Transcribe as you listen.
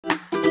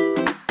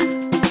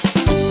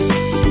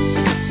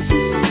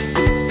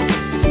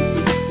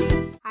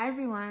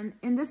everyone.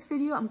 In this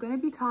video, I'm going to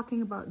be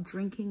talking about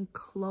drinking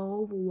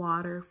clove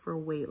water for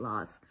weight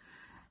loss.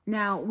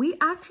 Now, we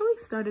actually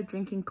started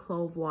drinking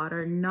clove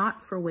water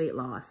not for weight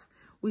loss.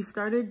 We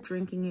started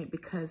drinking it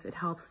because it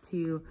helps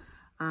to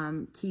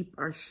keep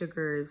our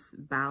sugars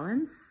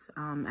balanced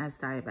as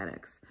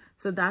diabetics.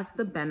 So that's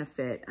the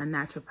benefit a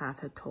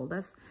naturopath had told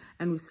us,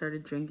 and we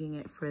started drinking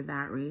it for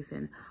that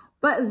reason.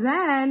 But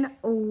then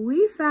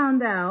we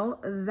found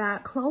out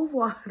that clove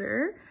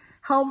water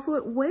helps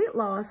with weight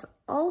loss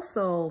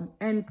also,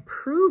 and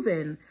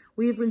proven.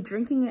 We've been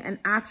drinking it and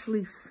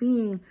actually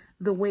seeing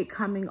the weight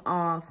coming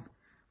off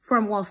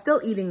from, while still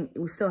eating.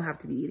 We still have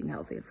to be eating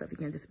healthy and stuff. You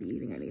can't just be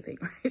eating anything,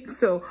 right?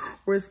 So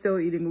we're still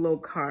eating low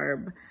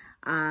carb.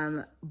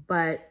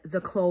 But the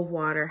clove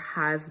water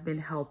has been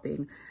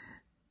helping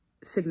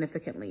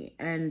significantly,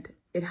 and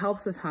it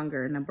helps with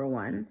hunger. Number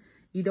one,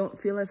 you don't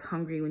feel as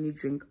hungry when you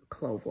drink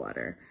clove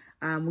water.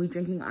 We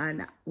drink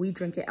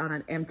it on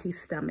an empty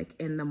stomach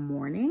in the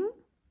morning,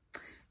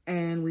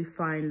 and we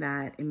find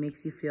that it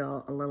makes you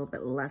feel a little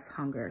bit less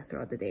hunger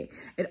throughout the day.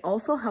 It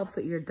also helps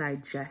with your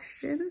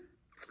digestion,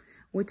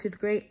 which is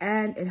great,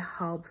 and it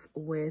helps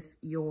with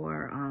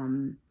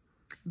your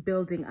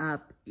building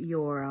up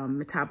your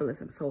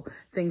metabolism. So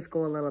things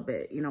go a little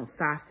bit,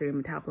 faster. Your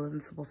metabolism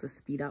is supposed to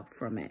speed up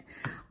from it.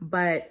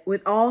 But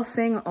with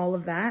saying all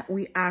of that,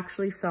 we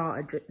actually saw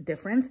a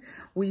difference.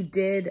 We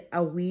did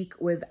a week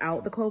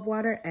without the clove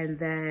water and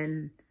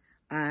then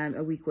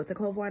a week with the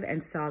clove water,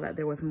 and saw that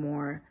there was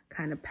more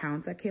kind of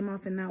pounds that came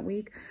off in that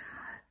week.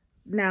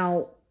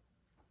 Now,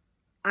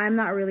 I'm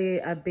not really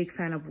a big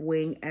fan of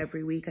weighing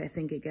every week. I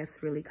think it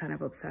gets really kind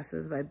of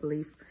obsessive. I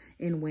believe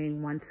in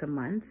weighing once a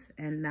month,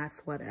 and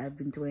that's what I've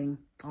been doing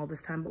all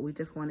this time. But we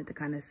just wanted to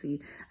kind of see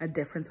a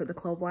difference with the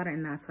clove water,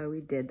 and that's why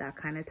we did that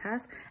kind of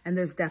test. And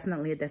there's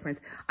definitely a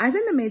difference. I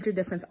think the major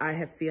difference I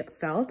have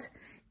felt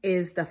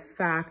is the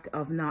fact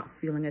of not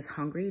feeling as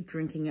hungry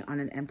drinking it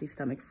on an empty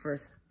stomach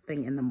first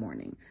thing in the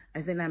morning.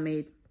 I think that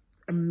made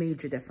a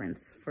major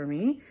difference for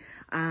me.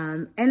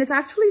 And it's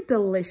actually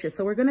delicious.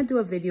 So we're going to do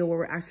a video where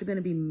we're actually going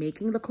to be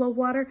making the clove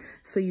water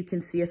so you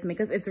can see us make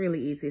it. It's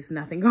really easy. It's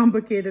nothing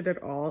complicated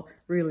at all.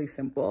 Really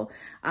simple.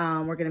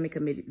 We're going to make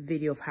a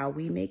video of how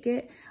we make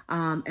it.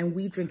 And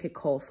we drink it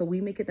cold. So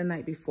we make it the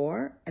night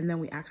before, and then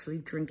we actually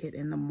drink it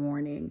in the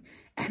morning.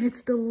 And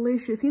it's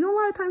delicious. A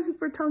lot of times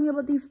people are telling you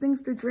about these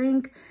things to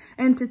drink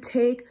and to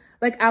take,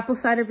 like apple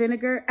cider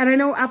vinegar. And I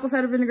know apple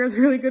cider vinegar is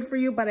really good for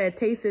you, but it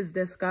tastes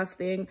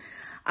disgusting.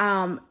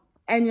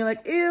 And you're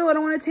like, ew, I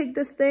don't want to take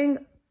this thing.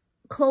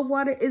 Clove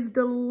water is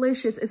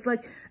delicious. It's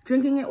like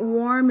drinking it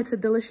warm. It's a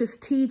delicious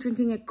tea.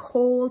 Drinking it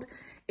cold,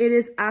 it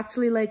is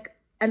actually like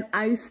an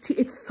iced tea.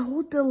 It's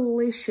so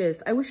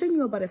delicious. I wish I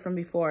knew about it from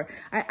before.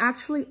 I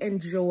actually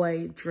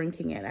enjoy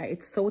drinking it.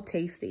 It's so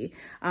tasty.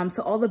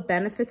 So all the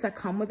benefits that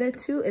come with it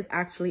too is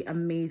actually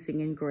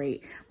amazing and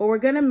great. But we're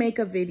going to make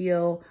a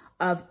video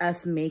of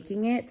us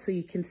making it so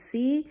you can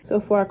see. So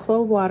for our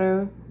clove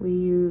water, we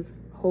use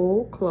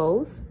whole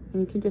cloves. And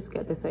you can just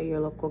get this at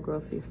your local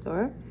grocery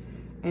store.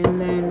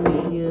 And then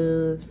we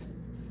use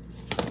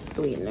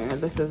sweetener.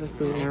 This is a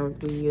sweetener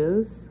we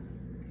use.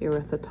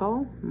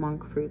 Erythritol,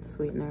 monk fruit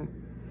sweetener.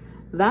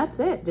 That's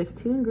it, just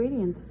 2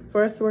 ingredients.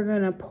 First, we're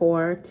gonna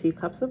pour 2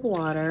 cups of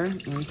water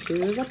into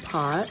the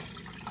pot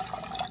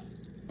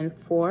and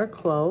 4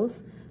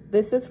 cloves.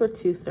 This is for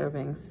 2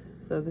 servings.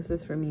 So this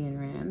is for me and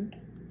Ran,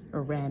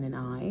 or Ran and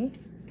I.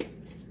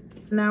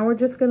 Now we're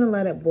just gonna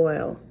let it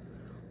boil.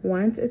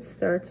 Once it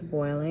starts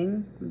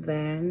boiling,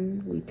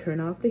 then we turn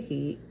off the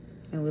heat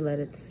and we let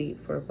it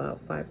steep for about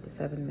 5 to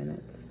 7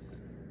 minutes.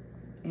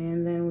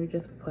 And then we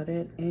just put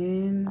it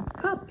in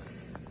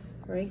cups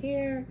right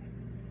here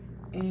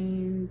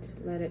and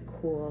let it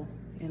cool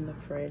in the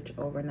fridge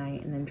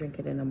overnight, and then drink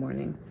it in the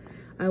morning.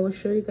 I will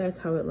show you guys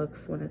how it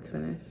looks when it's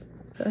finished.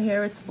 So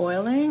here it's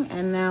boiling,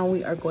 and now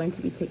we are going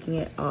to be taking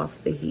it off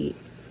the heat.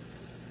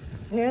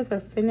 Here's our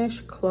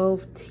finished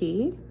clove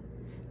tea.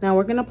 Now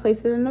we're gonna place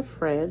it in the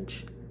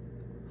fridge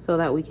so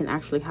that we can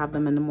actually have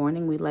them in the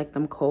morning. We like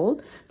them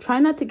cold. Try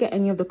not to get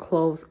any of the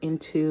cloves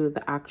into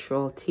the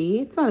actual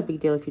tea. It's not a big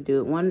deal if you do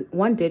it.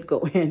 One did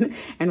go in,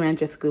 and Rand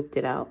just scooped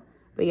it out.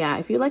 But yeah,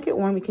 if you like it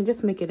warm, you can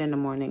just make it in the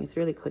morning. It's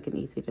really quick and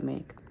easy to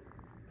make.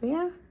 But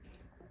yeah,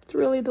 it's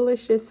really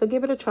delicious. So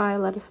give it a try.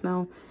 Let us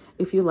know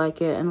if you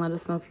like it, and let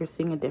us know if you're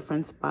seeing a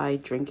difference by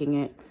drinking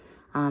it,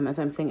 as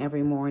I'm saying,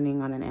 every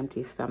morning on an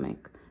empty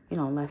stomach.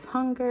 Less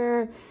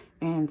hunger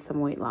and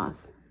some weight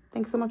loss.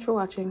 Thanks so much for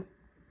watching.